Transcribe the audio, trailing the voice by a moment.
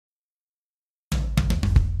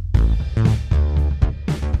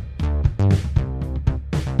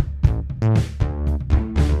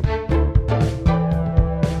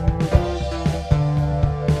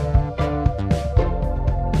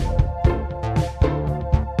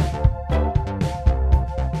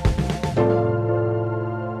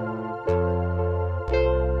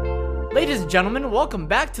gentlemen, welcome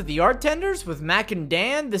back to the Art Tenders with Mac and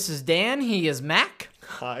Dan. This is Dan, he is Mac.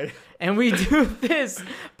 Hi. And we do this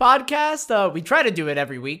podcast, we try to do it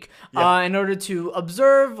every week, in order to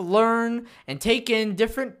observe, learn, and take in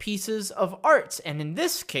different pieces of art. And in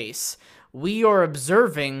this case, we are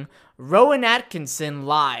observing Rowan Atkinson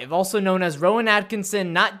live, also known as Rowan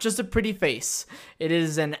Atkinson, Not Just a Pretty Face. It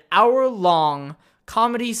is an hour-long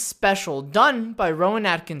comedy special done by Rowan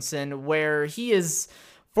Atkinson where he is...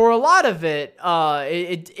 For a lot of it,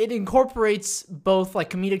 it incorporates both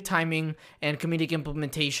like comedic timing and comedic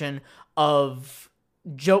implementation of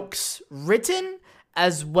jokes written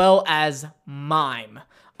as well as mime.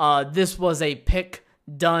 This was a pick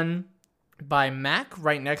done by Mac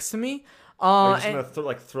right next to me. You're just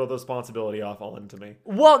gonna throw the responsibility off all into me.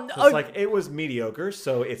 Well, it was mediocre,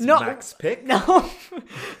 so it's Mac's pick. No,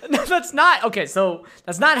 that's not okay. So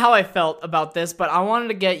that's not how I felt about this, but I wanted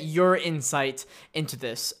to get your insight into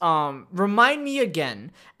this. Remind me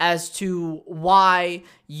again as to why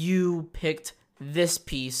you picked this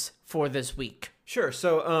piece for this week. Sure.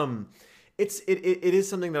 So, it is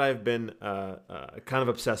something that I've been kind of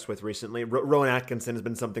obsessed with recently. Rowan Atkinson has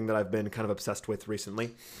been something that I've been kind of obsessed with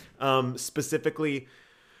recently, specifically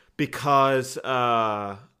because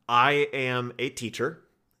I am a teacher,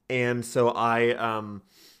 and so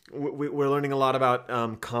we're learning a lot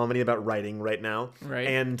about comedy, about writing right now. Right.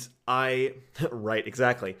 And right,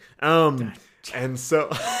 exactly. And so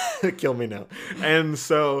kill me now. And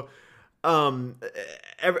so.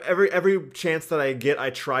 Every chance that I get,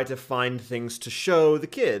 I try to find things to show the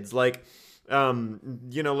kids, like,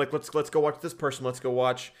 let's go watch this person. Let's go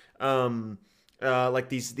watch, like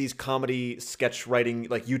these comedy sketch writing,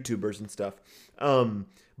 like YouTubers and stuff.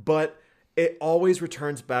 But it always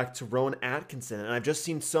returns back to Rowan Atkinson, and I've just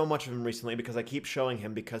seen so much of him recently because I keep showing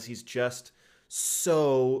him because he's just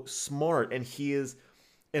so smart, and he is,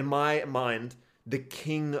 in my mind, the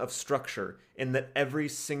king of structure, in that every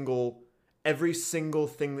single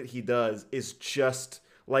thing that he does is just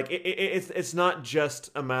like it's not just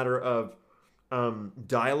a matter of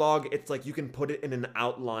dialogue. It's like you can put it in an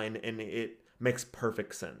outline and it makes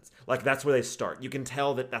perfect sense. Like that's where they start. You can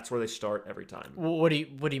tell that that's where they start every time. What do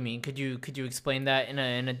you mean? Could you explain that in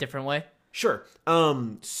a different way? Sure.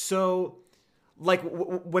 So like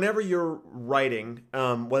whenever you're writing,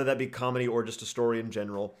 whether that be comedy or just a story in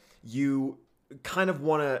general, you kind of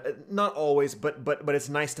want to, not always, but it's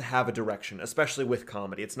nice to have a direction, especially with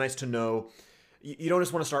comedy. It's nice to know you don't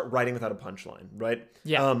just want to start writing without a punchline, right?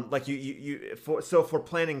 Yeah. Like for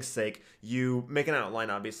planning's sake, you make an outline,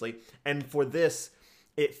 obviously, and for this,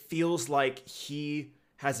 it feels like he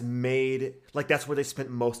has made, like that's where they spent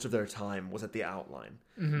most of their time, was at the outline,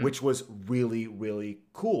 which was really, really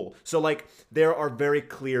cool. So like there are very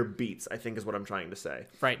clear beats, I think is what I'm trying to say.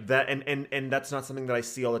 Right. That and that's not something that I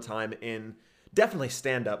see all the time in definitely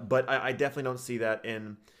stand-up, but I definitely don't see that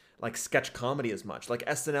in like sketch comedy as much. Like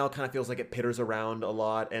SNL kind of feels like it pitters around a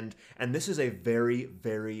lot, and this is a very,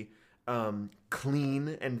 very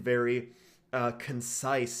clean and very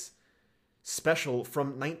concise special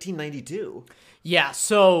from 1992. Yeah,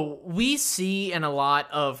 so we see in a lot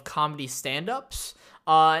of comedy stand-ups,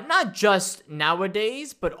 not just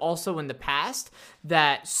nowadays, but also in the past,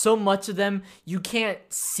 that so much of them, you can't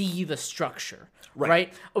see the structure,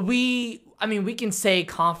 right? We can say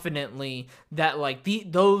confidently that like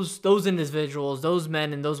those individuals, those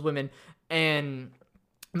men and those women and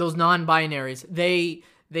those non-binaries,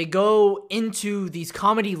 they go into these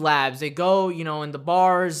comedy labs, they go, in the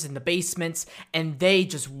bars, in the basements, and they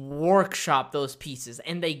just workshop those pieces,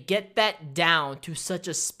 and they get that down to such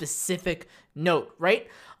a specific note, right?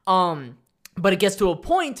 But it gets to a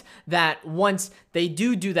point that once they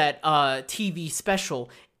do that TV special,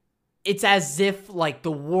 it's as if like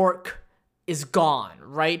the work is gone,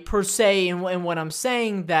 right? Per se, and when I'm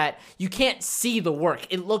saying that you can't see the work,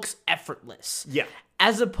 it looks effortless. Yeah.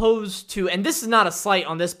 As opposed to, and this is not a slight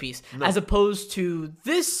on this piece, as opposed to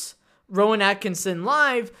this Rowan Atkinson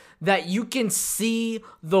live, that you can see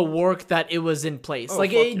the work that it was in place.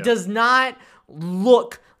 It does not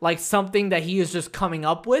look like something that he is just coming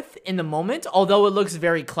up with in the moment, although it looks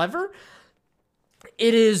very clever.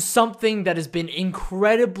 It is something that has been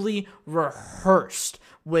incredibly rehearsed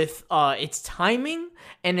with its timing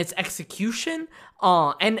and its execution.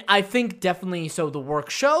 And I think definitely so the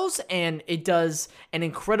work shows, and it does an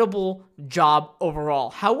incredible job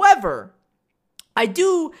overall. However, I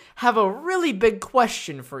do have a really big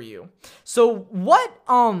question for you. So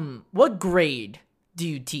what grade do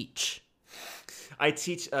you teach? I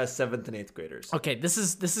teach 7th and 8th graders. Okay, this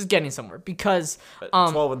is getting somewhere because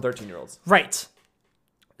 12 and 13-year-olds. Right.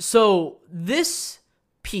 So this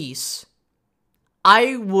piece,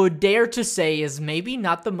 I would dare to say is maybe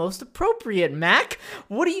not the most appropriate. Mac,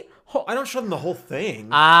 what do you... I don't show them the whole thing.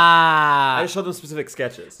 Ah. I just show them specific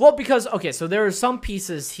sketches. Well, because, okay, so there are some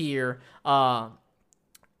pieces here, and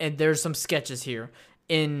there's some sketches here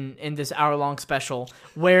in this hour-long special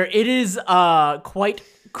where it is quite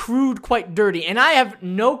crude, quite dirty. And I have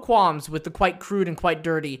no qualms with the quite crude and quite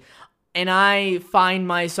dirty. And I find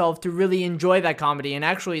myself to really enjoy that comedy. And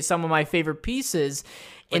actually, some of my favorite pieces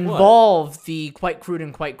involve the quite crude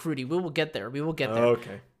and quite crudy. We will get there.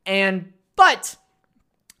 Okay. But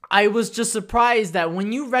I was just surprised that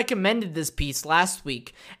when you recommended this piece last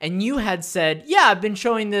week and you had said, yeah, I've been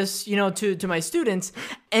showing this, to my students.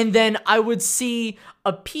 And then I would see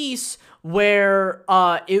a piece where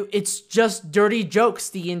it's just dirty jokes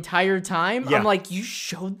the entire time. Yeah. I'm like, you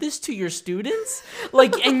showed this to your students?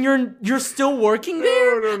 And you're still working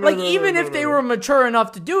there? Even if they were mature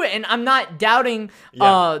enough to do it, and I'm not doubting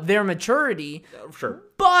their maturity. Sure.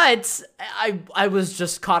 But I was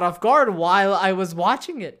just caught off guard while I was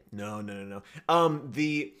watching it. No.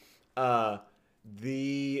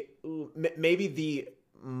 Maybe the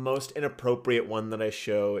most inappropriate one that I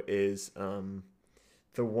show is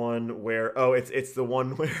the one where it's the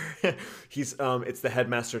one where he's it's the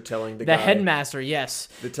headmaster telling the guy. The headmaster, yes.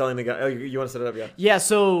 Telling the guy. Oh, you want to set it up, yeah? Yeah.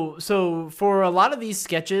 So for a lot of these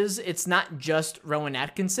sketches, it's not just Rowan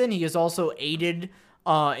Atkinson. He is also aided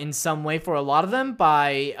in some way for a lot of them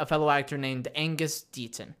by a fellow actor named Angus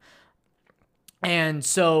Deaton. And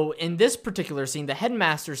so in this particular scene, the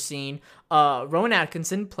headmaster scene, Rowan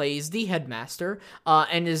Atkinson plays the headmaster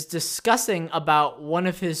and is discussing about one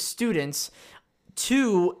of his students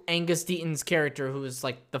to Angus Deaton's character, who is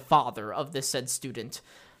like the father of this said student.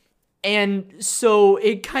 And so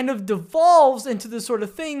it kind of devolves into this sort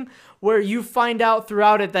of thing where you find out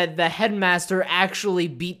throughout it that the headmaster actually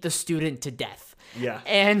beat the student to death. Yeah.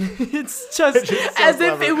 And it's just as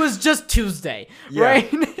if it was just Tuesday,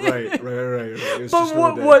 right? Right. But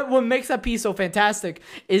what makes that piece so fantastic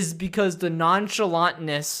is because the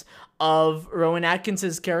nonchalantness of Rowan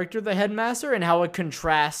Atkinson's character, the headmaster, and how it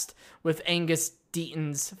contrasts with Angus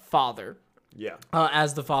Deaton's father. Yeah.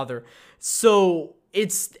 As the father. So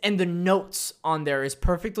and the notes on there is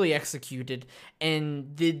perfectly executed,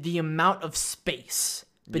 and the amount of space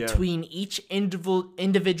between each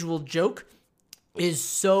individual joke is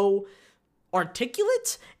so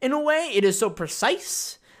articulate in a way. It is so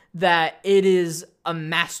precise that it is a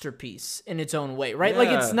masterpiece in its own way, right?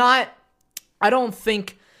 Yeah. It's not, I don't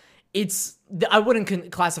think I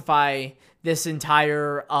wouldn't classify this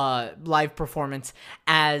entire live performance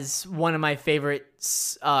as one of my favorite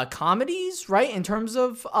comedies, right, in terms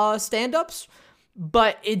of stand-ups,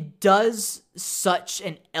 but it does such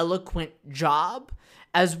an eloquent job.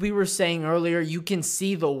 As we were saying earlier, you can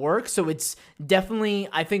see the work, so it's definitely,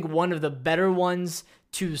 I think, one of the better ones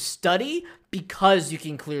to study because you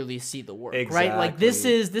can clearly see the work, right? Like this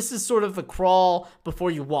is sort of a crawl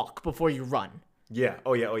before you walk, before you run. Yeah.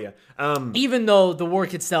 Oh yeah. Even though the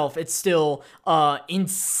work itself, it's still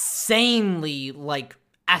insanely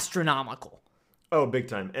astronomical. Oh, big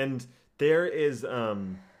time. And there is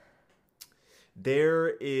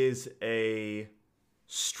a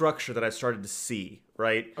structure that I started to see,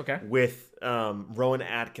 right? Okay. With Rowan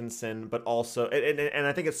Atkinson, but also, and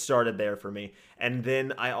I think it started there for me. And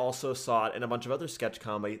then I also saw it in a bunch of other sketch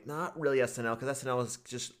comedy, not really SNL, because SNL is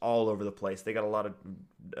just all over the place. They got a lot of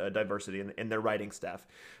diversity in their writing staff.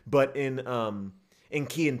 But in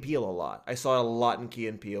Key and Peele a lot. I saw it a lot in Key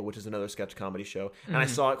and Peele, which is another sketch comedy show. And I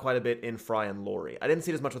saw it quite a bit in Fry and Laurie. I didn't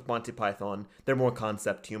see it as much with Monty Python. They're more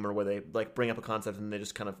concept humor, where they bring up a concept and they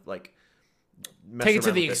just kind of take it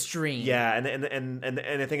to the extreme. Yeah, and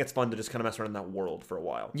I think it's fun to just kind of mess around in that world for a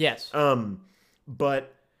while. Yes. And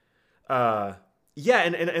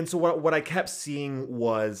so what I kept seeing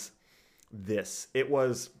was this. It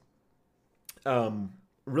was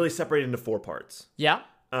really separated into 4 parts. Yeah.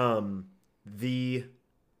 The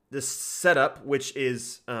setup, which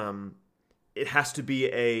is it has to be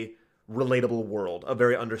a relatable world, a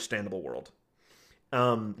very understandable world.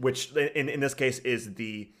 Which in this case is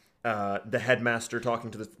the headmaster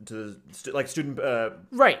talking to the student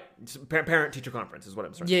right, parent teacher conference is what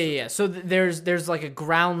I'm saying. Yeah. So there's like a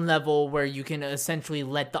ground level where you can essentially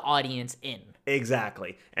let the audience in.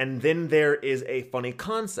 Exactly, and then there is a funny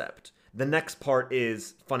concept. The next part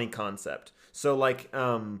is funny concept. So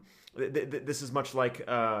this is much like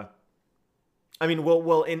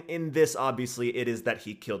in this obviously it is that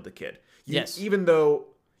he killed the kid. Yes, even though.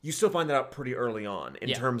 You still find that out pretty early on in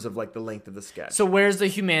terms of the length of the sketch. So where's the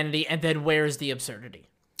humanity, and then where's the absurdity?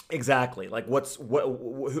 Exactly.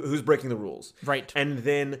 Who's breaking the rules? Right. And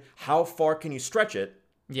then how far can you stretch it?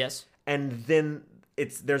 Yes. And then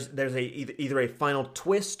there's a either a final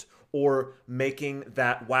twist or making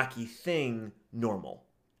that wacky thing normal.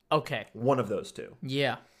 Okay. One of those two.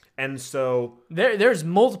 Yeah. And so there's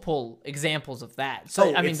multiple examples of that.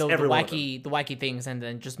 So I mean the wacky things and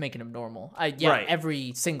then just making them normal. Right.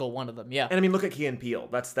 Every single one of them. Yeah. And I mean look at Key and Peele.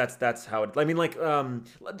 That's how it. I mean like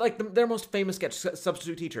their most famous sketch,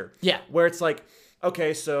 Substitute Teacher. Yeah. Where it's like,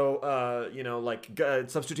 okay, so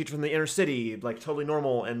substitute teacher from the inner city, like totally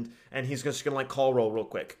normal, and he's just gonna like call roll real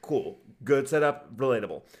quick. Cool, good setup,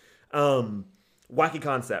 relatable. Wacky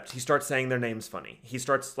concept. He starts saying their names funny. He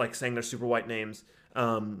starts like saying their super white names.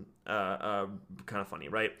 Kind of funny,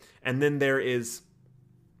 right? And then there is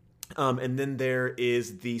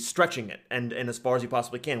the stretching it and as far as you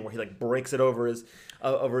possibly can, where he like breaks it over his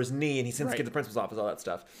knee and he sends the kid to the principal's office, all that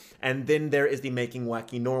stuff. And then there is the making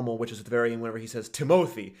wacky normal, which is at the very end whenever he says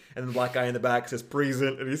Timothy, and the black guy in the back says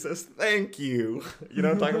present, and he says thank you. You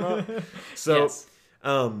know what I'm talking about? So. Yes.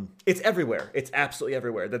 It's everywhere. It's absolutely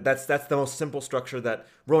everywhere. That's the most simple structure that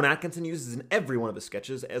Rowan Atkinson uses in every one of his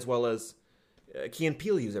sketches, as well as Key and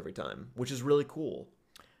Peele use every time, which is really cool.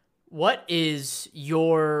 What is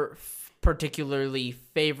your particularly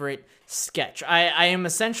favorite sketch? I am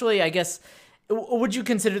essentially, I guess, would you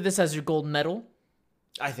consider this as your gold medal?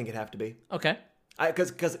 I think it'd have to be. Okay.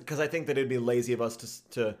 Because I think that it'd be lazy of us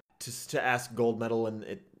to ask gold medal,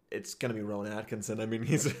 and it's gonna be Rowan Atkinson. I mean,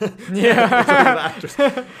 he's yeah, he's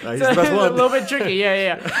the best one. A little bit tricky,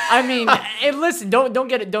 yeah. I mean, and listen, don't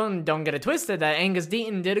get it twisted. That Angus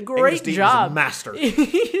Deaton did a great job. Master.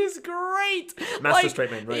 He's great. Master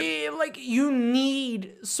straight man, right? Like you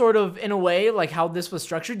need sort of in a way like how this was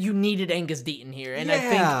structured. You needed Angus Deaton here, and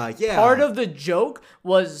I think part of the joke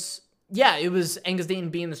was. Yeah, it was Angus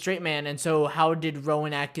Deaton being the straight man, and so how did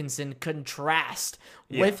Rowan Atkinson contrast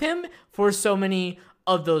with him for so many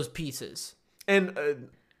of those pieces? And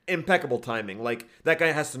impeccable timing. Like, that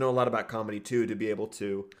guy has to know a lot about comedy, too, to be able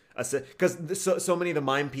to... Because so many of the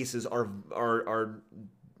mime pieces are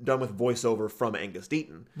done with voiceover from Angus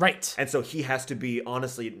Deaton. Right. And so he has to be,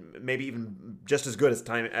 honestly, maybe even just as good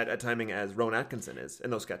at timing as Rowan Atkinson is in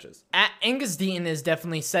those sketches. Angus Deaton is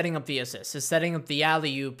definitely setting up the assist, is setting up the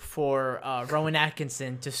alley-oop for Rowan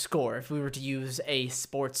Atkinson to score, if we were to use a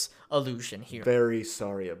sports allusion here. Very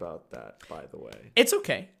sorry about that, by the way. It's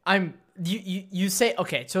okay. You say,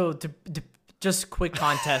 okay, so to just quick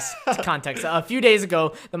context. A few days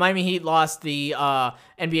ago, the Miami Heat lost the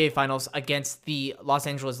NBA Finals against the Los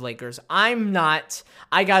Angeles Lakers. I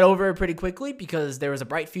got over it pretty quickly because there was a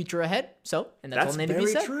bright future ahead. And that's all needed to be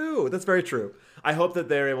said. True. That's very true. I hope that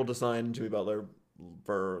they're able to sign Jimmy Butler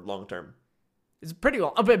for long term. It's pretty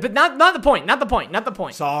well, but not the point. Not the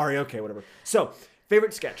point. Sorry. Okay. Whatever. So,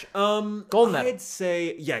 favorite sketch. Gold medal. I'd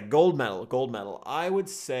say gold medal. I would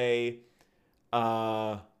say.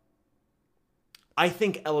 I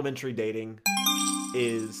think elementary dating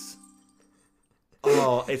is...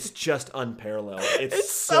 Oh, it's just unparalleled.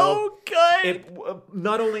 It's so good. It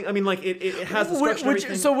not only... I mean, like, it has the structure and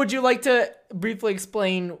everything. So would you like to briefly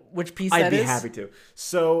explain which piece that is? I'd be happy to.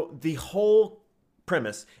 So the whole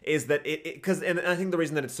premise is that and I think the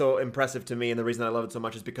reason that it's so impressive to me and the reason I love it so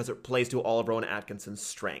much is because it plays to all of Rowan Atkinson's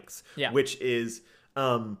strengths. Yeah. Which is...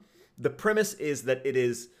 the premise is that it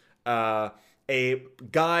is... a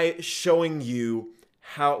guy showing you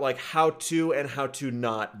how to and how to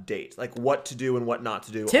not date, like what to do and what not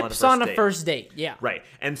to do. Tips on a first date. Yeah. Right.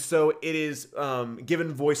 And so it is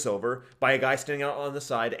given voiceover by a guy standing out on the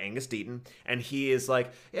side, Angus Deaton, and he is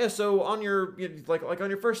like, yeah, so on your on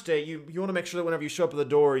your first date, you want to make sure that whenever you show up at the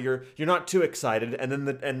door, you're not too excited, and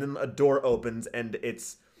then a door opens and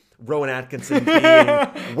it's Rowan Atkinson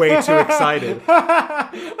being way too excited.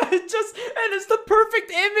 And it's the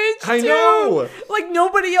perfect image, I know. Like,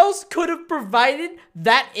 nobody else could have provided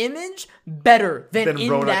that image better than in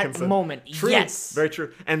Rowan that Atkinson. moment. True. Yes. Very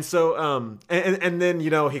true. And so, and then,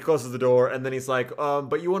 he closes the door, and then he's like,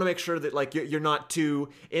 but you want to make sure that, like, you're not too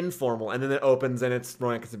informal. And then it opens, and it's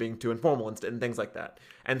Rowan Atkinson being too informal and things like that.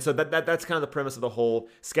 And so that's kind of the premise of the whole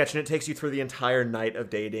sketch, and it takes you through the entire night of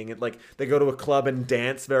dating. It, like, they go to a club and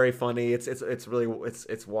dance, very funny. It's really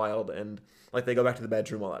it's wild, and like they go back to the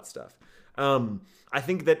bedroom, all that stuff. I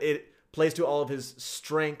think that it plays to all of his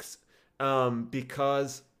strengths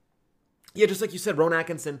because, just like you said, Rowan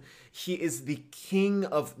Atkinson, he is the king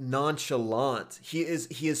of nonchalant. He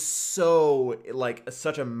is so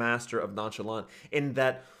such a master of nonchalant in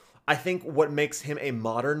that. I think what makes him a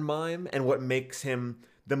modern mime and what makes him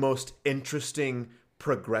the most interesting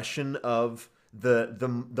progression of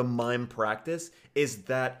the mime practice is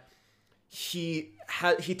that he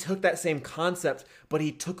took that same concept, but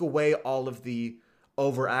he took away all of the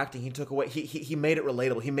overacting. He took away. He made it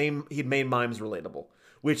relatable. He made mimes relatable,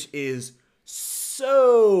 which is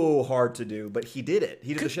so hard to do, but he did it.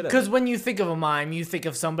 He did the shit out of it. Because when you think of a mime, you think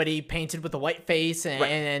of somebody painted with a white face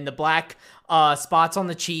and the black spots on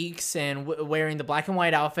the cheeks and wearing the black and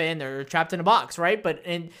white outfit, and they're trapped in a box, right?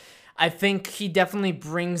 I think he definitely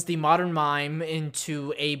brings the modern mime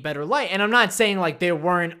into a better light. And I'm not saying like there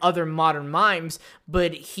weren't other modern mimes,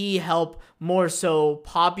 but he helped more so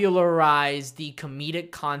popularize the comedic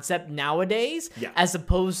concept nowadays, as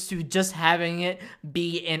opposed to just having it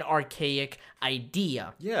be an archaic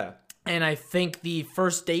idea. Yeah. And I think the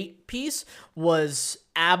first date piece was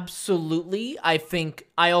absolutely,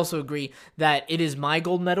 I also agree that it is my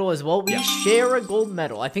gold medal as well. We share a gold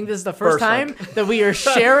medal. I think this is the first time that we are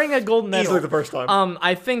sharing a gold medal. Easily the first time.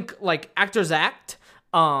 I think like Actors Act,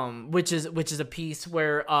 which is a piece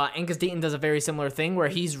where Angus Deaton does a very similar thing where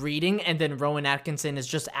he's reading and then Rowan Atkinson is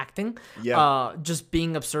just acting, just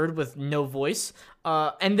being absurd with no voice.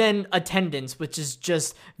 And then Attendance, which is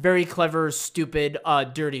just very clever, stupid,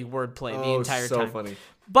 dirty wordplay the entire time. So funny.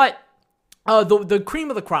 But the cream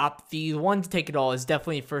of the crop, the one to take it all, is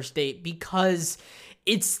definitely First Date because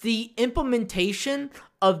it's the implementation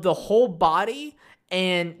of the whole body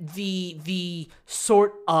and the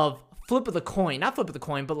sort of flip of the coin, not flip of the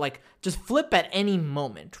coin, but like just flip at any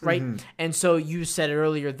moment, right? Mm-hmm. And so you said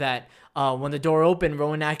earlier that when the door opened,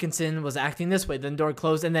 Rowan Atkinson was acting this way, then the door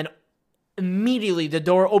closed, and then immediately the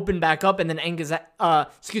door opened back up, and then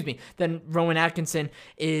then Rowan Atkinson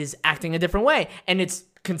is acting a different way, and it's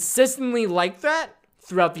consistently like that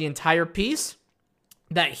throughout the entire piece,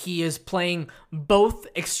 that he is playing both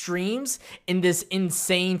extremes in this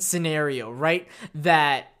insane scenario, right?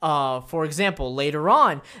 That, for example, later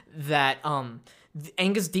on, that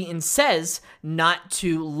Angus Deaton says not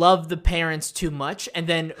to love the parents too much, and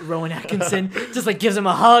then Rowan Atkinson just like gives him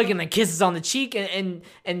a hug and then kisses on the cheek, and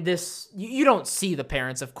this, you don't see the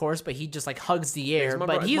parents, of course, but he just like hugs the air,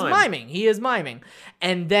 but he is miming.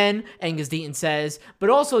 And then Angus Deaton says, but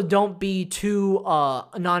also don't be too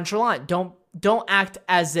nonchalant, don't act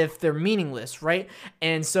as if they're meaningless, right?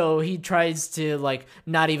 And so he tries to like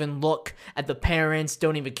not even look at the parents,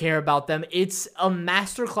 don't even care about them. It's a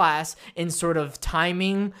masterclass in sort of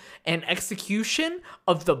timing and execution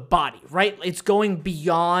of the body, right? It's going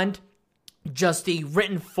beyond just the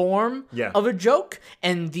written form of a joke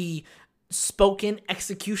and the spoken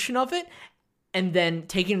execution of it, and then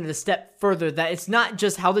taking it a step further, that it's not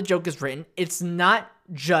just how the joke is written, it's not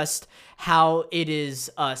just how it is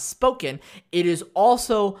spoken, it is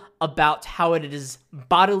also about how it is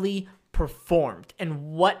bodily performed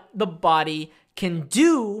and what the body can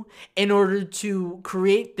do in order to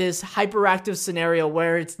create this hyperactive scenario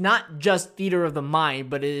where it's not just theater of the mind,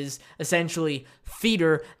 but it is essentially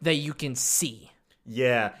theater that you can see.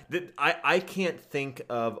 Yeah, I can't think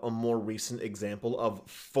of a more recent example of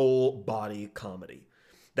full body comedy.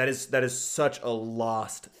 That is such a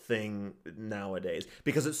lost thing nowadays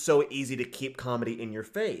because it's so easy to keep comedy in your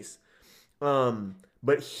face.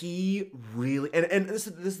 But he really, and this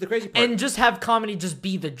is the crazy part. And just have comedy just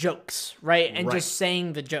be the jokes, right? And just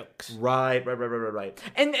saying the jokes. Right.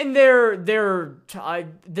 And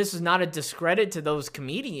this is not a discredit to those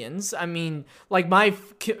comedians. I mean, like my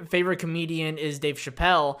favorite comedian is Dave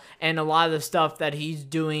Chappelle, and a lot of the stuff that he's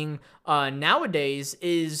doing nowadays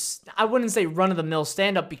is, I wouldn't say run-of-the-mill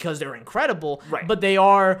stand-up because they're incredible, but they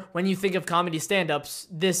are, when you think of comedy stand-ups,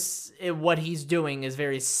 what he's doing is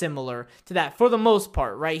very similar to that for the most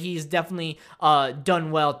part, right? He's definitely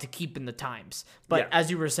done well to keep in the times. But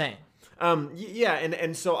as you were saying.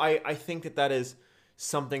 And so I think that is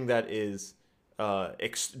something that is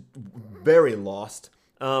very lost,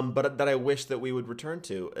 but that I wish that we would return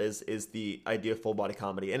to is the idea of full body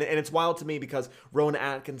comedy. And it's wild to me because Rowan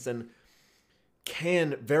Atkinson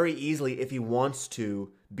can very easily, if he wants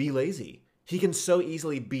to, be lazy. He can so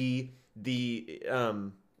easily be the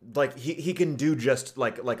like he can do just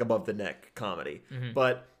like above the neck comedy,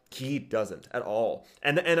 but he doesn't at all.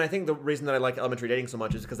 And I think the reason that I like Elementary Dating so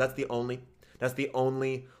much is because that's the only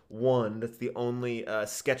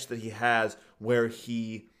sketch that he has where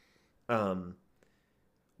he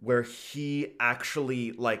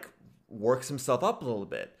actually like works himself up a little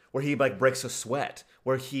bit, where he like breaks a sweat,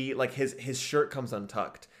 where he like his shirt comes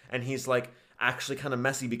untucked and he's like actually kind of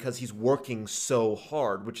messy because he's working so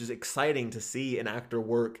hard, which is exciting to see an actor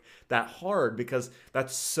work that hard because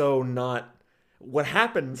that's so not what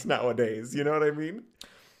happens nowadays. You know what I mean?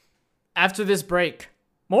 After this break,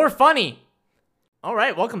 more funny. All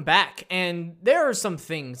right, welcome back. And there are some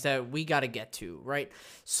things that we got to get to, right?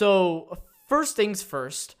 So first things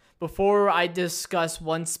first, before I discuss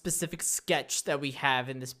one specific sketch that we have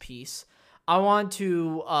in this piece, I want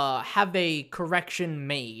to have a correction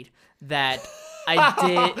made that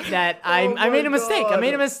I did that I made a mistake. I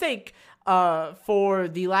made a mistake for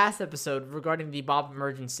the last episode regarding the Bob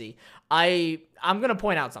emergency. I'm gonna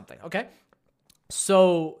point out something, okay?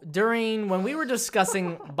 So when we were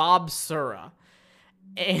discussing Bob Sura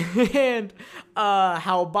and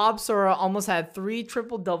how Bob Sura almost had 3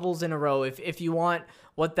 triple doubles in a row. If you want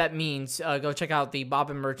what that means, go check out the Bob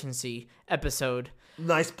emergency episode.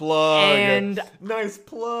 Nice plug. Nice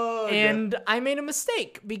plug. And I made a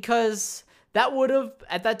mistake because that would have,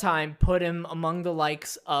 at that time, put him among the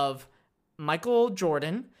likes of Michael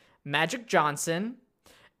Jordan, Magic Johnson,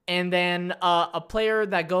 and then a player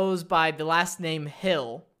that goes by the last name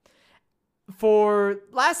Hill. For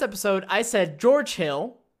last episode, I said George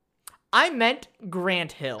Hill. I meant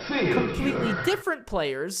Grant Hill. Completely different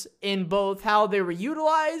players in both how they were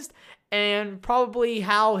utilized and probably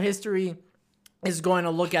how history is going to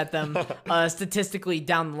look at them statistically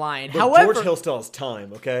down the line. But However, George Hill still has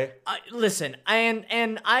time, okay? Listen,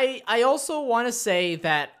 and I also want to say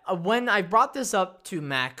that when I brought this up to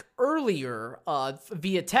Mac earlier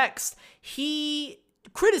via text, he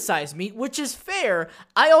criticized me, which is fair.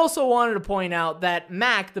 I also wanted to point out that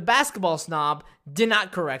Mac, the basketball snob, did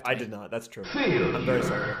not correct me. I did not. That's true. I'm very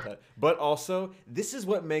sorry about that. But also, this is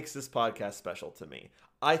what makes this podcast special to me.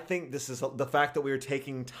 I think this is the fact that we are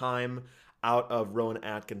taking time out of Rowan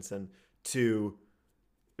Atkinson to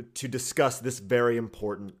discuss this very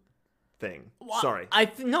important thing. Well, Sorry.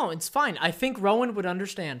 No, it's fine. I think Rowan would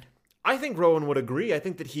understand. I think Rowan would agree. I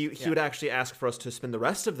think that he would actually ask for us to spend the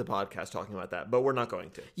rest of the podcast talking about that, but we're not going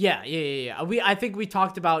to. Yeah. I think we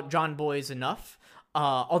talked about John Boys enough,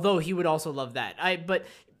 although he would also love that. But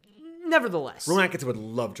nevertheless. Rowan Atkinson would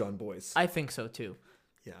love John Boys. I think so, too.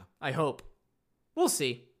 Yeah. I hope. We'll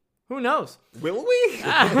see. Who knows? Will we?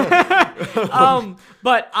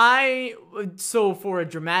 But so for a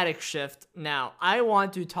dramatic shift now, I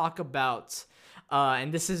want to talk about,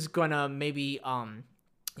 and this is gonna maybe,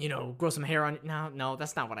 grow some hair on. No,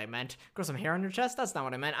 that's not what I meant. Grow some hair on your chest. That's not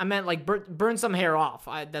what I meant. I meant like burn some hair off.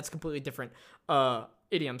 That's completely different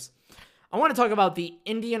idioms. I want to talk about the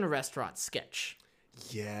Indian restaurant sketch.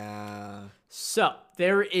 Yeah. So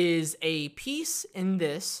there is a piece in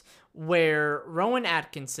this where Rowan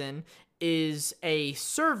Atkinson is a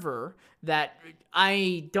server that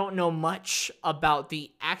I don't know much about the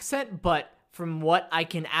accent, but from what I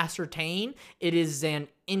can ascertain, it is an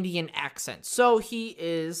Indian accent. So he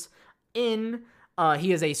is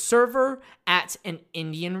a server at an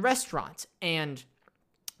Indian restaurant, and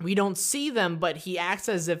we don't see them, but he acts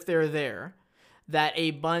as if they're there, that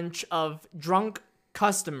a bunch of drunk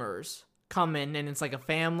customers come in, and it's like a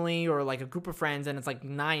family or like a group of friends, and it's like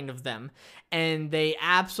 9 of them, and they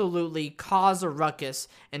absolutely cause a ruckus,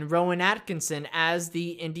 and Rowan Atkinson, as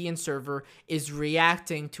the Indian server, is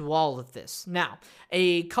reacting to all of this. Now,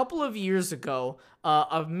 a couple of years ago,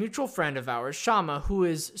 a mutual friend of ours, Shama, who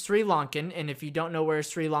is Sri Lankan, and if you don't know where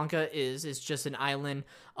Sri Lanka is, it's just an island.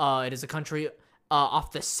 It is a country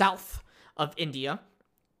off the south of India,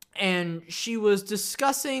 and she was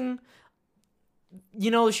discussing,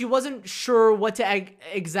 she wasn't sure what to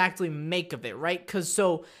exactly make of it, right? Because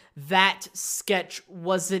so that sketch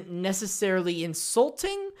wasn't necessarily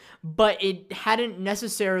insulting, but it hadn't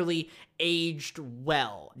necessarily aged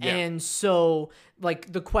well. Yeah. And so,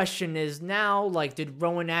 like, the question is now, like, did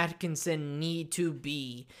Rowan Atkinson need to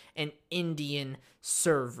be an Indian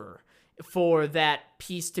server for that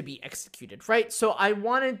piece to be executed, right? So I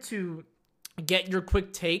wanted to get your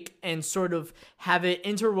quick take and sort of have it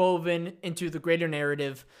interwoven into the greater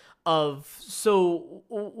narrative of, so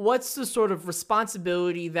what's the sort of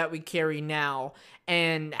responsibility that we carry now,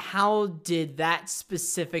 and how did that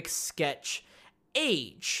specific sketch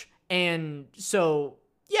age? And so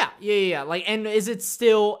yeah. Like, and is it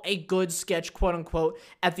still a good sketch, quote unquote,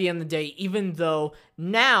 at the end of the day, even though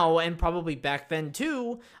now, and probably back then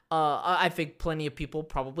too, I think plenty of people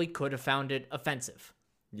probably could have found it offensive.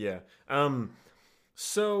 Yeah.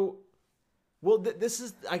 This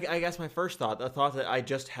is, I guess, my first thought. The thought that I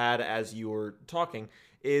just had as you were talking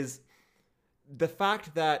is the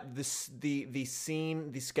fact that the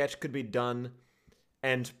sketch could be done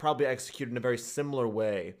and probably executed in a very similar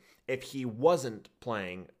way if he wasn't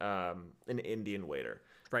playing an Indian waiter.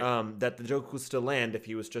 Right. That the joke would still land if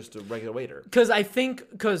he was just a regular waiter. Because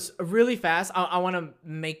really fast, I want to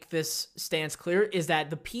make this stance clear, is that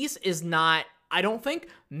the piece is not, I don't think,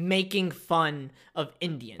 making fun of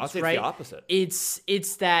Indians. I'll say right? It's the opposite.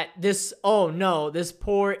 It's that this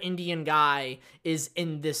poor Indian guy is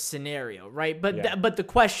in this scenario, right? But but the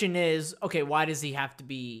question is, okay, why does he have to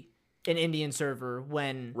be an Indian server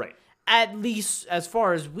when Right. at least as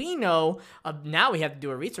far as we know, now we have to do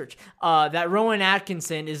our research, that Rowan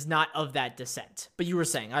Atkinson is not of that descent. But you were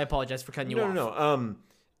saying, I apologize for cutting you off. No.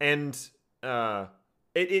 And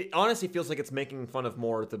it honestly feels like it's making fun of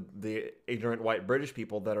more the ignorant white British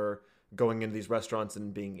people that are going into these restaurants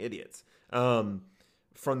and being idiots.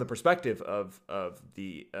 From the perspective of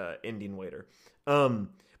the Indian waiter.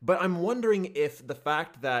 But I'm wondering if the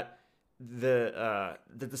fact that the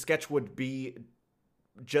sketch would be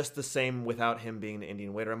just the same without him being the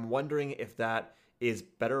Indian waiter, I'm wondering if that is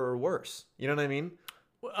better or worse. You know what I mean?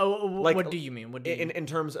 What do you mean? What do you mean? In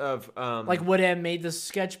terms of like, would it have made the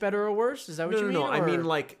sketch better or worse? Is that what you mean? No. Or? I mean,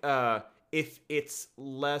 like, if it's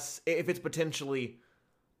potentially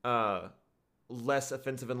less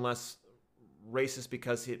offensive and less racist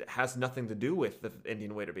because it has nothing to do with the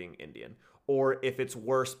Indian waiter being Indian, or if it's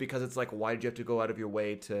worse because it's like, why did you have to go out of your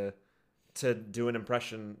way to do an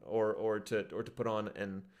impression or to put on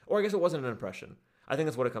or I guess it wasn't an impression. I think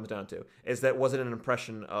that's what it comes down to, is that was it an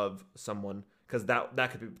impression of someone, because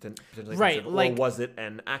that could be potentially right, like, or was it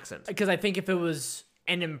an accent? Because I think if it was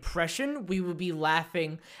an impression, we would be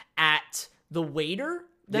laughing at the waiter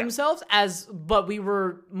themselves, but we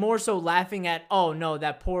were more so laughing at, oh no,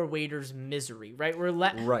 that poor waiter's misery, right? We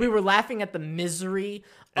were laughing at the misery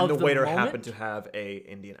of the waiter moment. happened to have a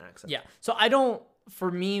Indian accent. Yeah. So I don't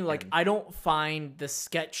find the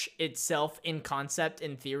sketch itself in concept,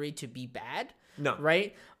 in theory, to be bad. No.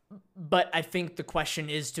 Right? But I think the question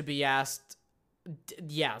is to be asked,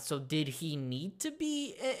 so did he need to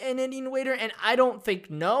be an Indian waiter? And I don't think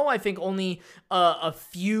no. I think only a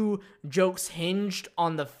few jokes hinged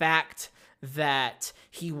on the fact that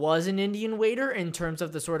he was an Indian waiter in terms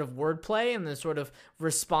of the sort of wordplay and the sort of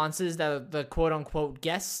responses that the quote-unquote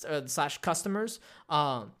guests / customers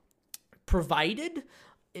provided.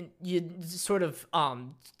 You sort of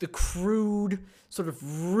the crude, sort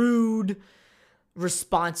of rude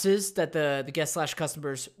responses that the guests /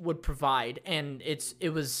 customers would provide, and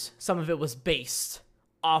some of it was based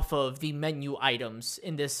off of the menu items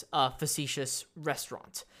in this facetious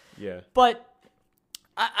restaurant. Yeah. But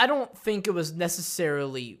I don't think it was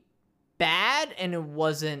necessarily bad, and it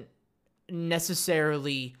wasn't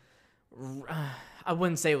necessarily I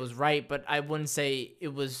wouldn't say it was right, but I wouldn't say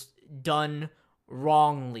it was done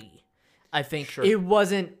wrongly. I think it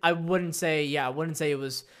wasn't. I wouldn't say it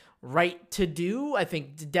was right to do. I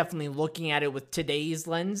think definitely looking at it with today's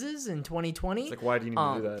lenses in 2020. It's like, why do you need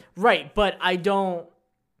to do that? Right, but I don't.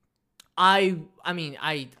 I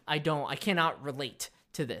cannot relate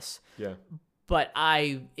to this. Yeah. But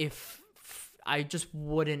if I just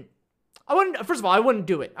wouldn't. First of all, I wouldn't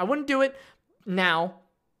do it. I wouldn't do it now.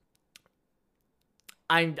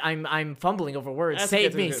 I'm fumbling over words.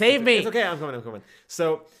 Save me. It's okay. I'm coming.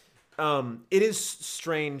 So, it is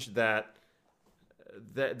strange that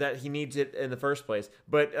he needs it in the first place.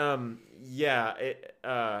 But I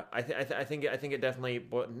think it definitely.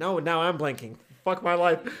 No, now I'm blanking. Fuck my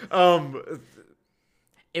life.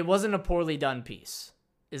 It wasn't a poorly done piece,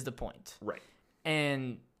 is the point. Right.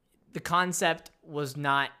 And the concept was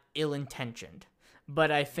not ill-intentioned. But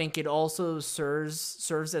I think it also serves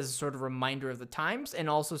as a sort of reminder of the times, and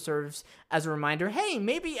also serves as a reminder, hey,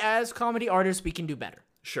 maybe as comedy artists we can do better.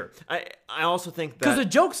 Sure. I also think that... Because the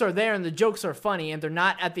jokes are there, and the jokes are funny, and they're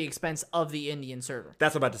not at the expense of the Indian server.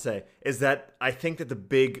 That's what I'm about to say, is that I think that the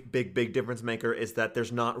big difference maker is that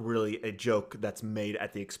there's not really a joke that's made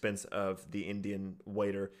at the expense of the Indian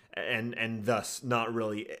waiter, and thus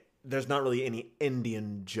there's not really any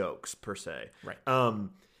Indian jokes, per se. Right.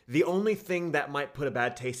 The only thing that might put a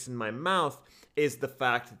bad taste in my mouth is the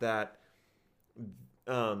fact that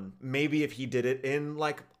maybe if he did it in,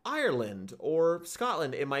 like, Ireland or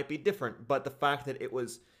Scotland, it might be different. But the fact that it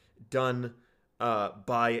was done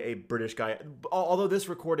by a British guy, although this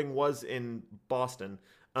recording was in Boston,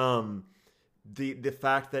 the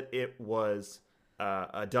fact that it was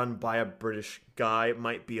done by a British guy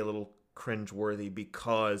might be a little cringeworthy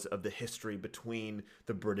because of the history between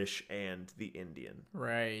the British and the Indian.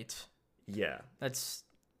 Right. Yeah. That's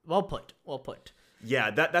well put.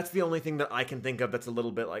 Yeah, that's the only thing that I can think of that's a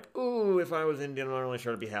little bit like, ooh, if I was Indian, I'm not really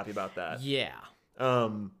sure I'd be happy about that. Yeah.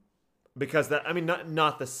 Because that, I mean,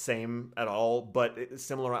 not the same at all, but a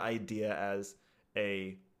similar idea as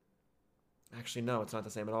a... Actually, no, it's not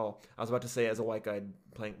the same at all. I was about to say as a white guy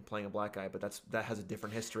playing a black guy, but that has a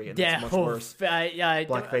different history, and it's much worse.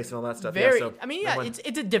 Blackface and all that stuff.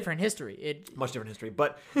 It's a different history. Much different history,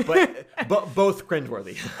 but both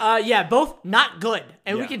cringeworthy. Both not good,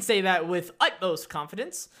 and we can say that with utmost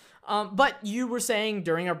confidence. But you were saying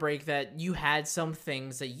during our break that you had some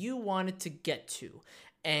things that you wanted to get to,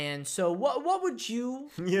 And so what would you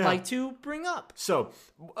Yeah. like to bring up? So,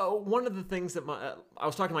 one of the things that I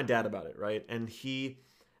was talking to my dad about it, right? And he,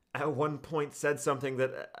 at one point, said something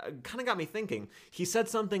that kind of got me thinking. He said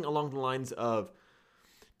something along the lines of,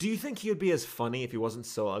 "Do you think he would be as funny if he wasn't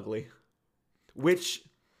so ugly?" Which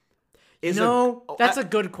is that's a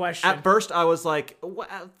good question. At first, I was like,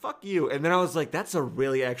 "Fuck you," and then I was like, "That's a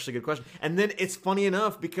really actually good question." And then it's funny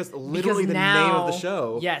enough because literally the name of the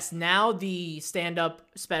show. Yes, now the stand-up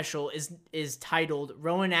special is titled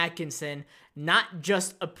Rowan Atkinson, Not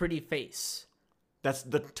Just a Pretty Face. That's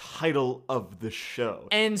the title of the show.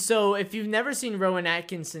 And so if you've never seen Rowan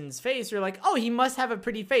Atkinson's face, you're like, oh, he must have a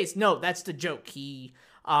pretty face. No, that's the joke. He,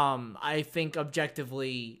 I think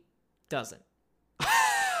objectively doesn't.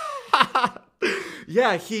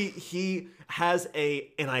 Yeah, he has an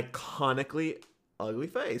iconically ugly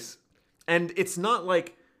face. And it's not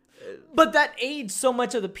like... But that aids so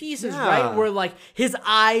much of the pieces, Yeah. right? Where, like, his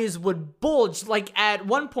eyes would bulge. Like, at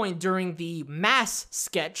one point during the mass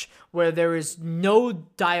sketch, where there is no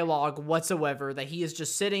dialogue whatsoever, that he is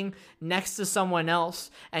just sitting next to someone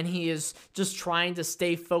else, and he is just trying to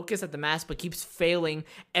stay focused at the mass, but keeps failing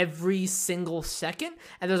every single second.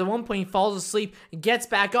 And there's at one point he falls asleep, gets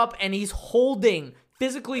back up, and he's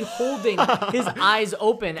physically holding his eyes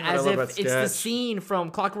open as if it's the scene from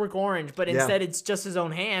Clockwork Orange, but instead it's just his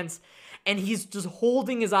own hands. And he's just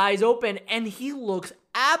holding his eyes open, and he looks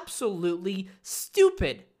absolutely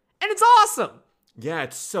stupid. And it's awesome. Yeah,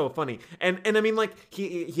 it's so funny. And I mean, like,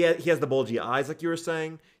 he has the bulgy eyes, like you were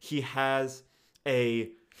saying. He has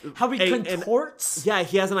how he contorts. Yeah,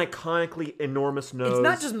 he has an iconically enormous nose. It's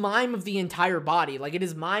not just mime of the entire body. Like, it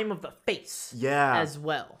is mime of the face as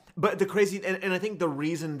well. But the crazy, and I think the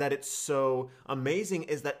reason that it's so amazing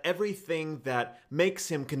is that everything that makes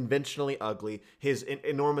him conventionally ugly, his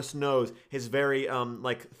enormous nose, his very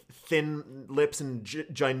like thin lips and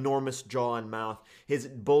ginormous jaw and mouth, his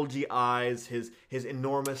bulgy eyes, his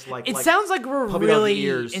enormous It sounds like we're really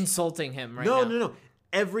insulting him right now. No.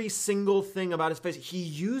 Every single thing about his face he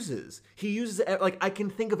uses. Like, I can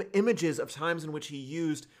think of images of times in which he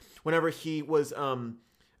used whenever he was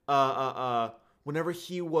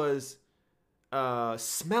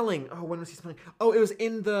smelling. Oh, when was he smelling? Oh, it was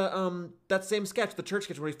in the that same sketch, the church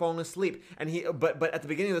sketch, where he's falling asleep, and but at the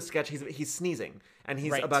beginning of the sketch, he's sneezing, and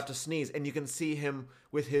he's about to sneeze, and you can see him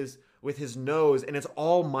with his nose, and it's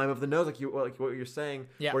all mime of the nose, like what you're saying,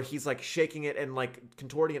 where he's like shaking it and like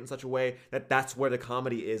contorting it in such a way that that's where the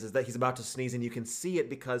comedy is that he's about to sneeze, and you can see it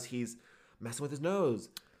because he's messing with his nose.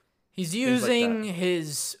 He's using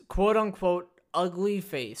his quote unquote ugly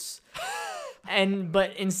face.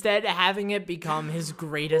 But instead having it become his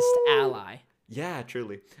greatest ally. Yeah,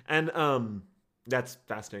 truly. And that's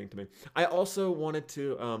fascinating to me. I also wanted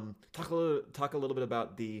to talk a little bit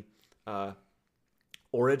about the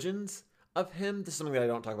origins of him. This is something that I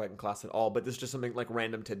don't talk about in class at all, but this is just something like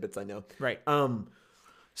random tidbits I know. Right.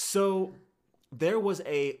 So there was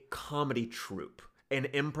a comedy troupe, an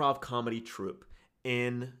improv comedy troupe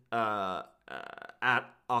in at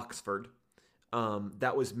Oxford.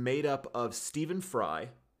 That was made up of Stephen Fry,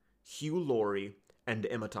 Hugh Laurie, and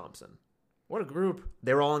Emma Thompson. What a group.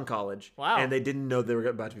 They were all in college. Wow. And they didn't know they were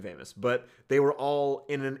about to be famous. But they were all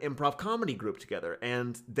in an improv comedy group together.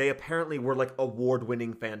 And they apparently were like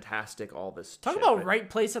award-winning, fantastic, all this Talk shit, about right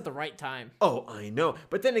place at the right time. Oh, I know.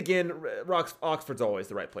 But then again, Oxford's always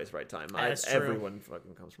the right place, right time. That's true. Everyone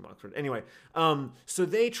fucking comes from Oxford. Anyway, so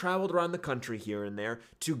they traveled around the country here and there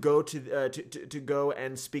to go to go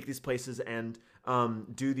and speak these places and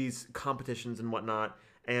do these competitions and whatnot.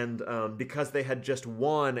 And because they had just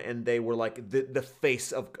won, and they were like the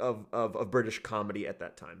face of British comedy at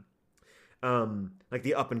that time, like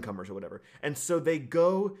the up and comers or whatever. And so they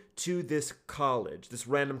go to this college, this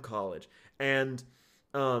random college, and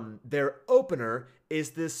their opener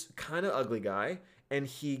is this kind of ugly guy, and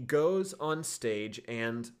he goes on stage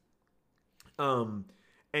and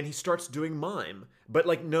he starts doing mime, but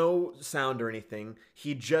like no sound or anything.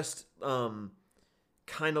 He just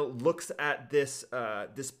kind of looks at this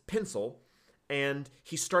pencil, and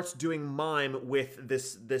he starts doing mime with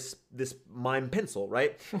this mime pencil,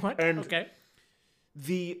 right? What? And okay.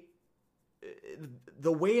 The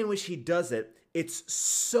way in which he does it, it's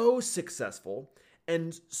so successful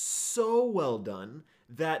and so well done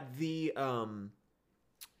that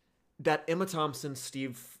that Emma Thompson,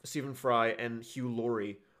 Stephen Fry, and Hugh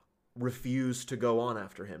Laurie refuse to go on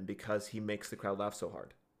after him because he makes the crowd laugh so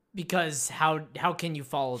hard. Because how can you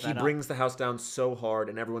follow that up? He brings the house down so hard,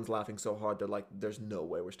 and everyone's laughing so hard, they're like, there's no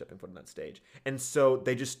way we're stepping foot on that stage. And so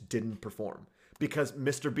they just didn't perform. Because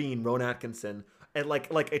Mr. Bean, Rowan Atkinson, and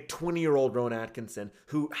like a 20-year-old Rowan Atkinson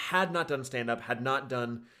who had not done stand-up, had not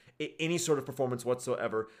done any sort of performance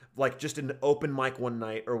whatsoever, like just an open mic one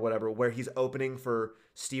night or whatever, where he's opening for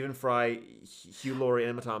Stephen Fry, Hugh Laurie,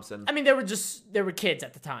 and Emma Thompson. I mean, they were kids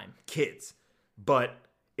at the time. Kids. But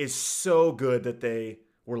is so good that they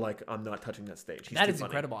were like, I'm not touching that stage. He's That too is funny.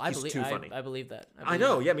 incredible. He's too funny. I believe that. I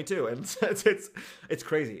know, yeah, me too. And it's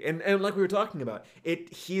crazy. And like we were talking about,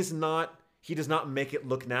 he does not make it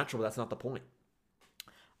look natural. That's not the point.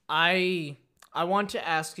 I want to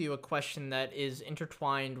ask you a question that is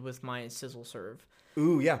intertwined with my sizzle serve.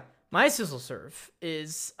 Ooh, yeah. My sizzle serve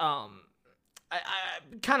is I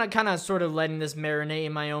kind of sort of letting this marinate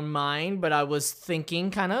in my own mind, but I was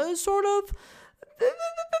thinking kind of sort of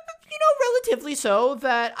relatively so,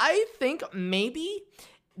 that I think maybe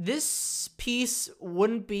this piece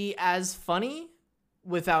wouldn't be as funny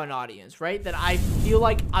without an audience, right? That I feel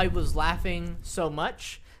like I was laughing so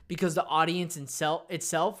much because the audience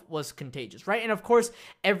itself was contagious, right? And of course,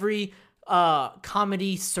 every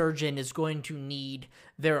comedy surgeon is going to need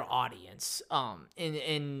their audience,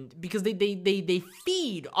 and because they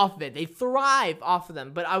feed off of it, they thrive off of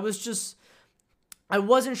them. But I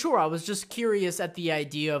wasn't sure. I was just curious at the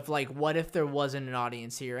idea of like, what if there wasn't an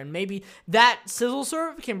audience here? And maybe that sizzle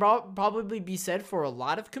serve can probably be said for a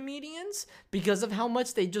lot of comedians because of how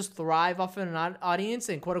much they just thrive off of an audience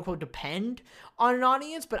and quote unquote depend on an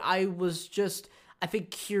audience. But I was just, I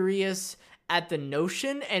think, curious at the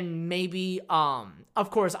notion, and maybe of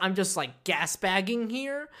course I'm just like gasbagging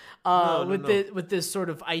here with this sort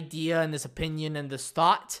of idea and this opinion and this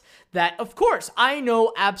thought that of course I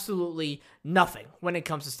know absolutely nothing when it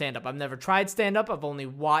comes to stand-up. I've never tried stand-up. I've only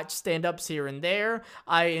watched stand-ups here and there.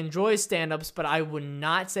 I enjoy stand-ups, but I would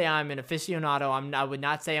not say I'm an aficionado. I would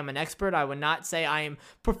not say I'm an expert. I would not say I am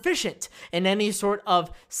proficient in any sort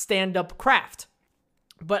of stand-up craft.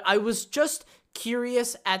 But I was just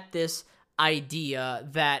curious at this idea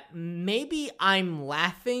that maybe I'm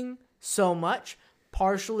laughing so much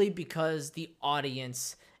partially because the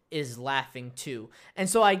audience is laughing too. And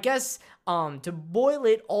so I guess to boil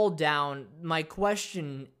it all down, my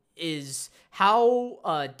question is, how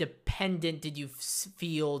dependent did you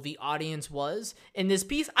feel the audience was in this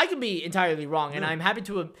piece? I could be entirely wrong, and I'm happy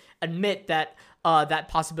to admit that that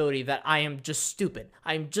possibility that I am just stupid.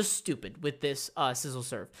 I'm just stupid with this sizzle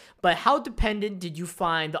serve. But how dependent did you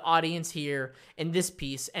find the audience here in this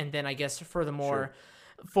piece, and then I guess furthermore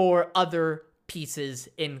for other pieces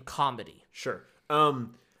in comedy? Sure.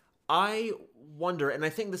 I wonder, and I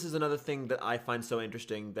think this is another thing that I find so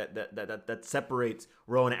interesting that separates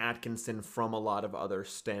Rowan Atkinson from a lot of other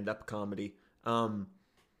stand-up comedy and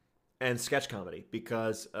sketch comedy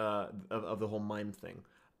because of the whole mime thing.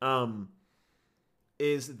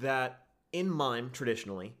 Is that in mime,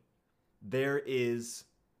 traditionally, there is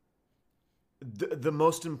the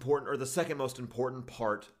most important, or the second most important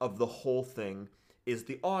part of the whole thing is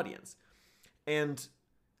the audience. And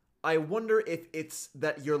I wonder if it's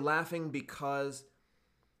that you're laughing because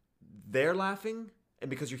they're laughing and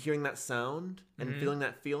because you're hearing that sound and feeling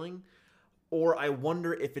that feeling, or I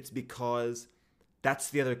wonder if it's because that's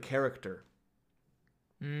the other character.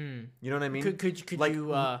 You know what I mean? Could like, you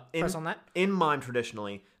press on that? In mime,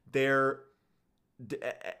 traditionally,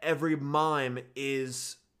 every mime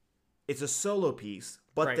it's a solo piece,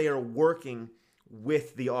 but they are working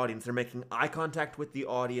with the audience. They're making eye contact with the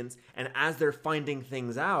audience, and as they're finding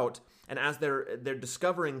things out, and as they're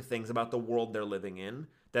discovering things about the world they're living in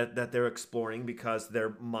that they're exploring because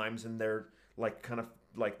they're mimes and they're like kind of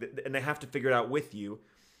like, and they have to figure it out with you.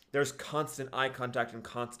 There's constant eye contact and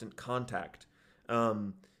constant contact.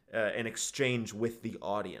 An exchange with the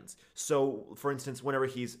audience. So, for instance, whenever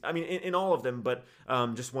he's, I mean, in all of them, but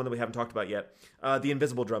just one that we haven't talked about yet, the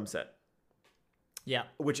invisible drum set. Yeah.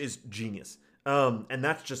 Which is genius. And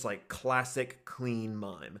that's just like classic clean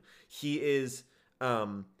mime. He is,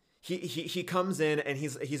 he comes in and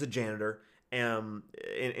he's a janitor in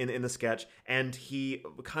the sketch, and he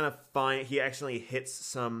he accidentally hits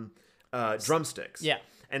some drumsticks. Yeah.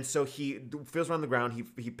 And so he feels around the ground,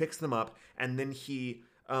 he picks them up, and then he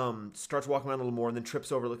starts walking around a little more, and then trips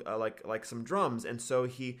over like some drums. And so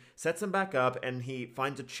he sets them back up, and he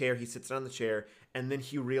finds a chair. He sits down on the chair, and then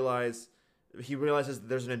he realizes that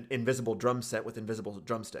there's an invisible drum set with invisible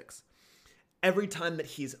drumsticks. Every time that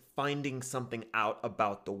he's finding something out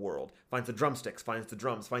about the world, finds the drumsticks, finds the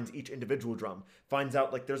drums, finds each individual drum, finds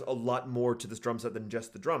out like there's a lot more to this drum set than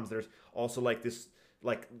just the drums. There's also like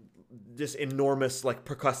this enormous like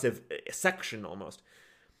percussive section almost.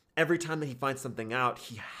 Every time that he finds something out,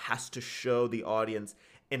 he has to show the audience,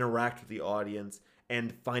 interact with the audience,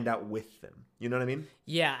 and find out with them. You know what I mean?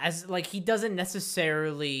 Yeah, as like he doesn't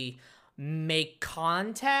necessarily make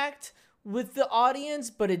contact with the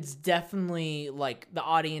audience, but it's definitely like the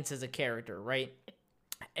audience is a character, right?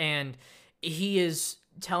 And he is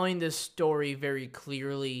telling this story very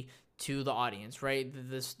clearly to the audience, right?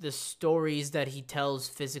 The stories that he tells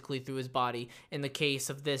physically through his body. In the case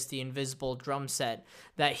of this, the invisible drum set,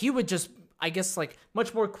 that he would just, I guess, like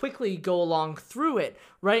much more quickly go along through it,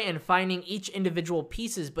 right? And finding each individual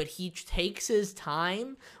pieces, but he takes his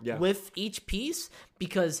time with each piece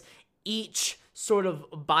because each sort of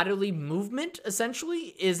bodily movement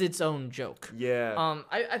essentially is its own joke. Yeah.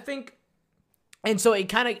 I think, and so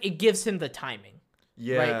it gives him the timing.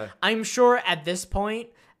 Yeah. Right? I'm sure at this point,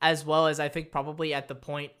 as well as I think probably at the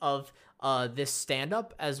point of this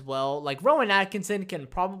stand-up as well, like Rowan Atkinson can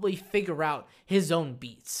probably figure out his own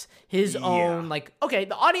beats, his own, like, okay,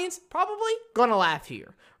 the audience probably gonna laugh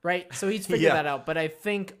here, right? So he's figured that out. But I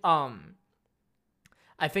think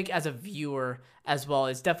as a viewer as well,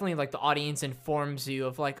 it's definitely like the audience informs you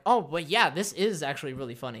of like, oh, but yeah, this is actually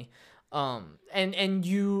really funny. And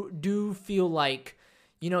you do feel like,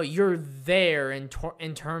 you know, you're there in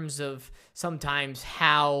terms of sometimes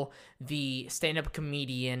how the stand-up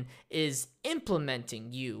comedian is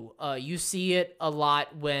implementing you. You see it a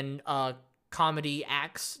lot when comedy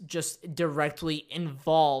acts just directly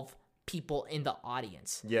involve people in the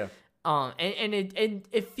audience. Yeah. And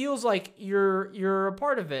it feels like you're a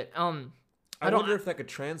part of it. I wonder if that could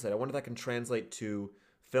translate. I wonder if that can translate to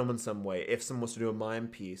film in some way. If someone was to do a mime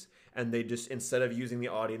piece and they just, instead of using the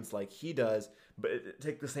audience like he does, but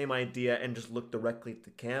take the same idea and just look directly at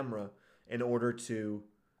the camera in order to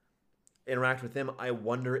interact with him, I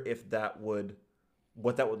wonder if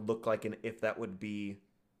what that would look like and if that would be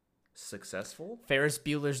successful. Ferris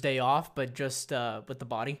Bueller's Day Off, but just with the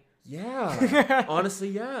body. Yeah, honestly,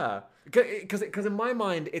 yeah. Because in my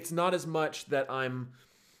mind, it's not as much that I'm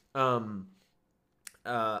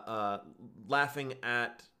laughing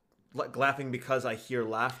because I hear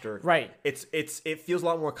laughter. Right. It feels a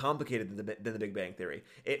lot more complicated than the Big Bang Theory.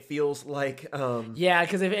 It feels like yeah,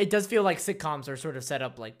 because it does feel like sitcoms are sort of set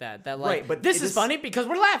up like that. That like, right, but this is funny because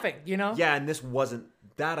we're laughing, you know? Yeah, and this wasn't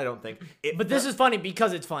that, I don't think. But this is funny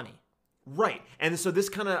because it's funny. Right. And so this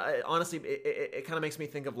kind of, honestly, it kind of makes me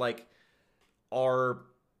think of like,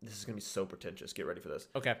 this is going to be so pretentious. Get ready for this.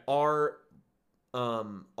 Okay. Are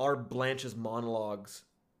Blanche's monologues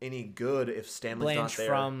any good if Stanley's not there?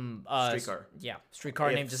 From Streetcar.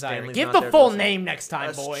 Streetcar Named Desire. Stanley's Give not the there, full name next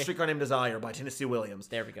time, boy. Streetcar Named Desire by Tennessee Williams.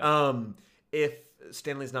 There we go. If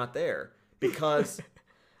Stanley's not there, because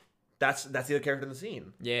that's the other character in the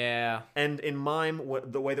scene. Yeah. And in mime,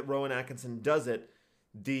 the way that Rowan Atkinson does it,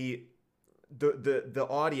 the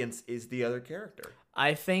audience is the other character.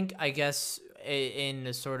 I think, I guess, in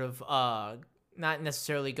a sort of not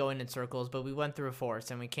necessarily going in circles, but we went through a forest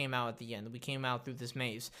and we came out at the end. We came out through this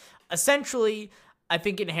maze. Essentially, I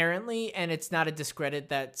think inherently, and it's not a discredit,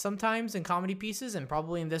 that sometimes in comedy pieces, and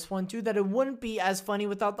probably in this one too, that it wouldn't be as funny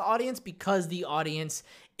without the audience, because the audience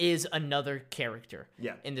is another character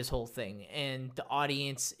in this whole thing. And the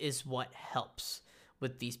audience is what helps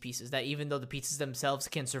with these pieces, that even though the pieces themselves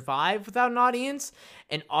can survive without an audience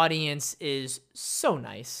is so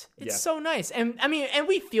nice. It's so nice. And I mean, and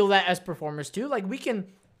we feel that as performers too. Like, we can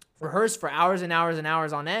rehearse for hours and hours and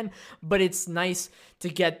hours on end, but it's nice to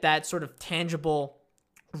get that sort of tangible,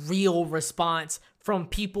 real response from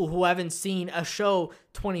people who haven't seen a show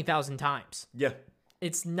 20,000 times. Yeah.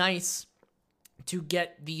 It's nice to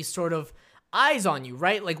get these sort of eyes on you,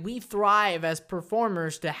 right? Like, we thrive as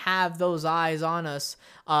performers to have those eyes on us,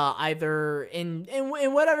 either in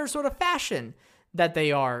whatever sort of fashion that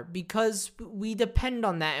they are, because we depend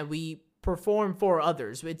on that and we perform for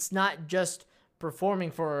others. It's not just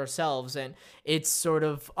performing for ourselves, and it's sort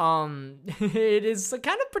of it is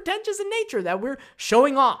kind of pretentious in nature that we're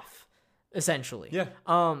showing off, essentially. Yeah.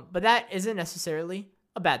 But that isn't necessarily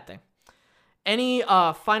a bad thing. Any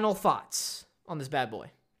final thoughts on this bad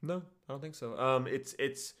boy? No, I don't think so.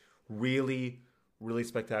 It's really, really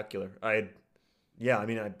spectacular. I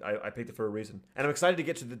picked it for a reason, and I'm excited to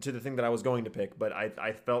get to the thing that I was going to pick. But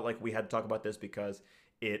I felt like we had to talk about this because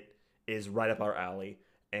it is right up our alley,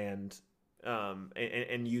 and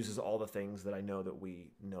uses all the things that I know that we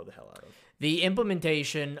know the hell out of. The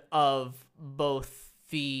implementation of both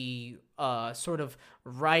the sort of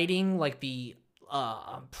writing, like the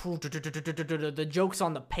jokes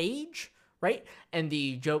on the page, right, and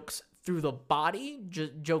the jokes through the body,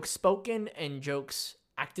 jokes spoken and jokes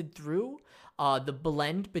acted through. The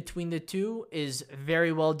blend between the two is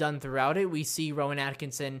very well done throughout it. We see Rowan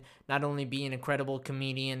Atkinson not only be an incredible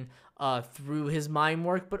comedian through his mime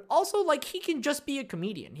work, but also like he can just be a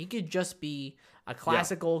comedian. He could just be a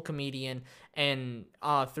classical comedian, and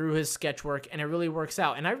through his sketch work, and it really works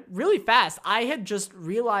out. And I had just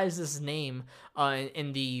realized this name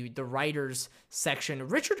in the writers section.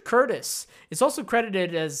 Richard Curtis is also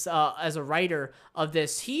credited as a writer of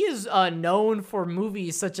this. He is known for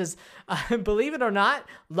movies such as, believe it or not,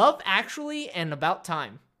 Love Actually and About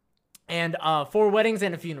Time, and Four Weddings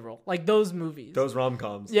and a Funeral. Like those movies. Those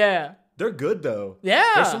rom-coms. Yeah. They're good, though. Yeah.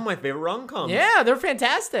 They're some of my favorite rom-coms. Yeah, they're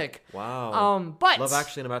fantastic. Wow. But Love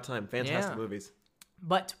Actually and About Time. Fantastic movies.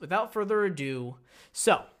 But without further ado,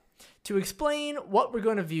 so to explain what we're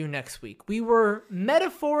going to view next week, we were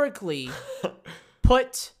metaphorically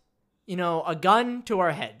put, a gun to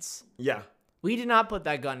our heads. Yeah. We did not put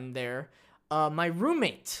that gun there. My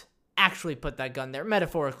roommate actually put that gun there,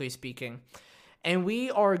 metaphorically speaking. And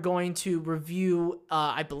we are going to review,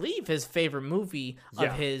 I believe, his favorite movie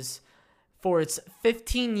of his for its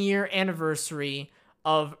 15-year anniversary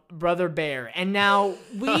of Brother Bear. And now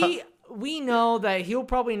we know that he'll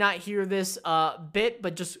probably not hear this bit,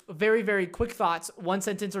 but just very, very quick thoughts, one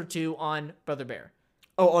sentence or two on Brother Bear.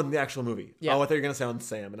 Oh, on the actual movie. Yeah. Oh, I thought you were going to say on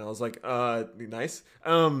Sam, and I was like, nice.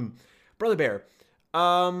 Brother Bear.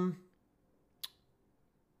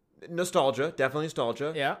 Nostalgia, definitely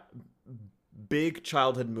nostalgia. Yeah. Big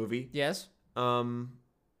childhood movie. Yes.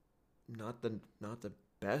 Not the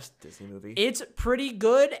best Disney movie. It's pretty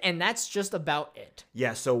good, and that's just about it.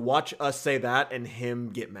 Yeah, so watch us say that and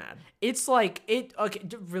him get mad. It's like okay,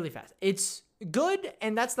 really fast. It's good,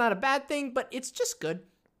 and that's not a bad thing, but it's just good.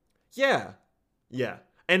 Yeah. Yeah.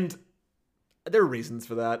 And there are reasons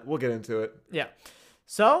for that. We'll get into it. Yeah.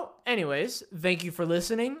 So, anyways, thank you for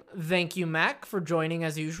listening. Thank you, Mac, for joining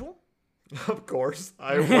as usual. Of course.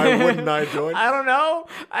 Why wouldn't I join? I don't know.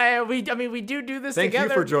 We do this Thank together. Thank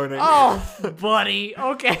you for joining. Oh, buddy.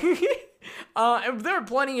 Okay. And there are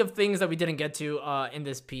plenty of things that we didn't get to in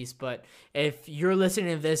this piece, but if you're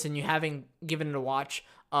listening to this and you haven't given it a watch,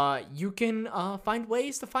 you can find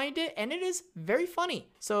ways to find it, and it is very funny.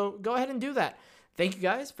 So go ahead and do that. Thank you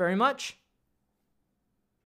guys very much.